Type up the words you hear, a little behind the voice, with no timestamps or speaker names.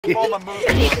Bomber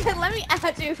moving. Let me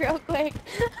add you real quick.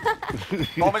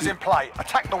 Bomb is in play.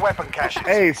 Attack the weapon caches.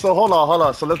 Hey, so hold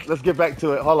on. So let's get back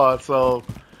to it. Hold on. So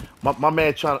my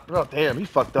man trying to. Oh, damn, he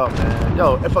fucked up, man.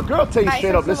 Yo, if a girl tell you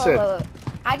straight up, listen. Look.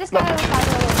 I just got out of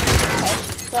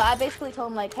okay? So I basically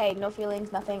told him like, hey, no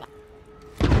feelings, nothing.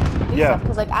 Yeah.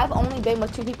 Because like I've only been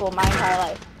with 2 people my entire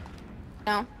life.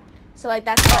 You know? So like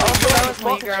that's why that was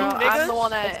me, girl. I'm the one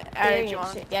that added you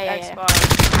on. Yeah.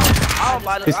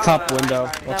 His top window.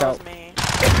 Watch out.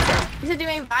 You said you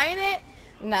ain't buying it?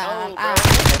 Nah, No,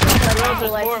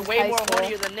 I'm way more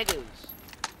hornier than niggas.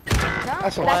 No,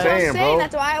 That's what I'm saying, bro.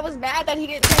 That's why I was mad that he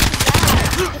didn't text me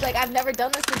back. Because like I've never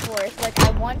done this before. So like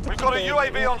I want to. We've got a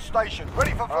UAV on station,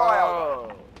 ready for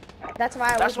flyover. That's why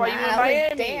I was That's why you mad. in Miami.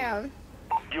 Like, damn.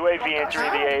 UAV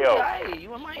entering the AO. Hey,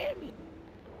 you in Miami?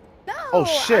 No. Oh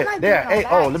shit! I'm not There. doing Hey,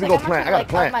 all that. let me Like, go I'm plant. not I got a trying to,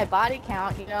 plant. like, up my body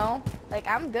count, you know? Like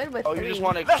I'm good with 3. Oh, you just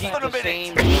want to Less keep than a the minute.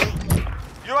 same.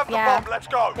 You have the Yeah. bomb, let's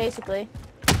go. Basically.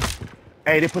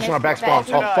 Hey, they pushing our back spawn.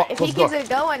 Oh fuck! If he Let's keeps go. it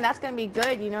going, that's gonna be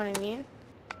good. You know what I mean?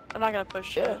 I'm not gonna push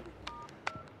shit.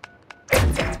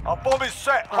 Our bomb is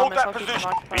set. Hold that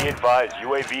position. Be advised,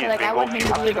 UAV is Like I want him to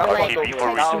be able to like TV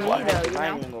for text me resupply. though,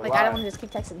 you know? Like I don't want to just keep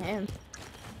texting him.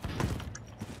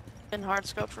 In hard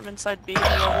scope from inside B.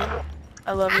 I love you.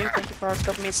 I love you. Thank you for hard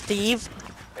scoping me, Steve.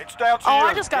 It's down to Oh, you.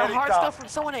 I just got Get it hard done. scope from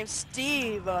someone named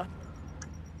Steve.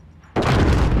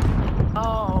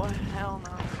 Oh, hell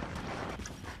no.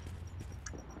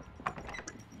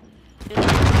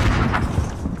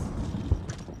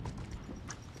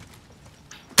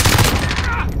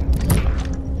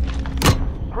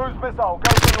 Cruise missile,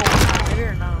 go to north.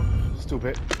 Here now.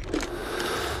 Stupid.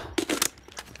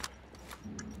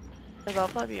 Cause I'll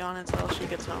probably be on until she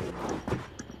gets home.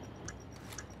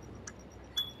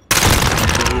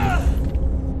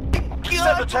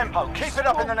 Set the tempo. Keep it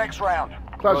up in the next round.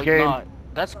 Clutch game. Nah,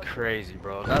 that's crazy,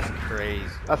 bro. That's crazy.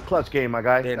 That's clutch game, my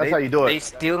guy. Yeah, That's how you do They it.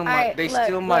 steal my. Alright, They look,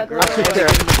 steal my look, girl. look, I kill.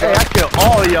 Hey, I kill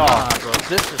all of y'all. Nah, bro.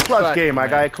 This is Clutch game, my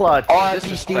guy. Clutch.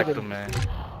 Disrespect them, man.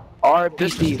 RP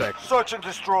Disrespect. Search and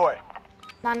destroy.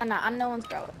 No. I'm no one's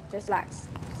girl. Just relax.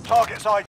 Target's ID.